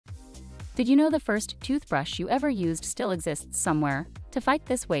Did you know the first toothbrush you ever used still exists somewhere? To fight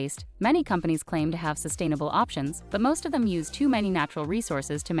this waste, many companies claim to have sustainable options, but most of them use too many natural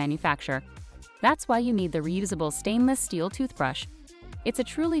resources to manufacture. That's why you need the reusable stainless steel toothbrush. It's a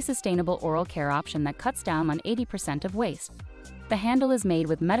truly sustainable oral care option that cuts down on 80% of waste. The handle is made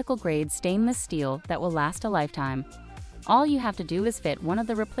with medical-grade stainless steel that will last a lifetime. All you have to do is fit one of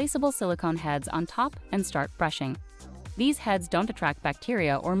the replaceable silicone heads on top and start brushing. These heads don't attract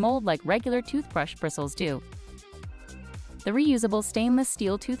bacteria or mold like regular toothbrush bristles do. The reusable stainless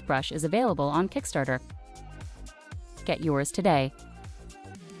steel toothbrush is available on Kickstarter. Get yours today.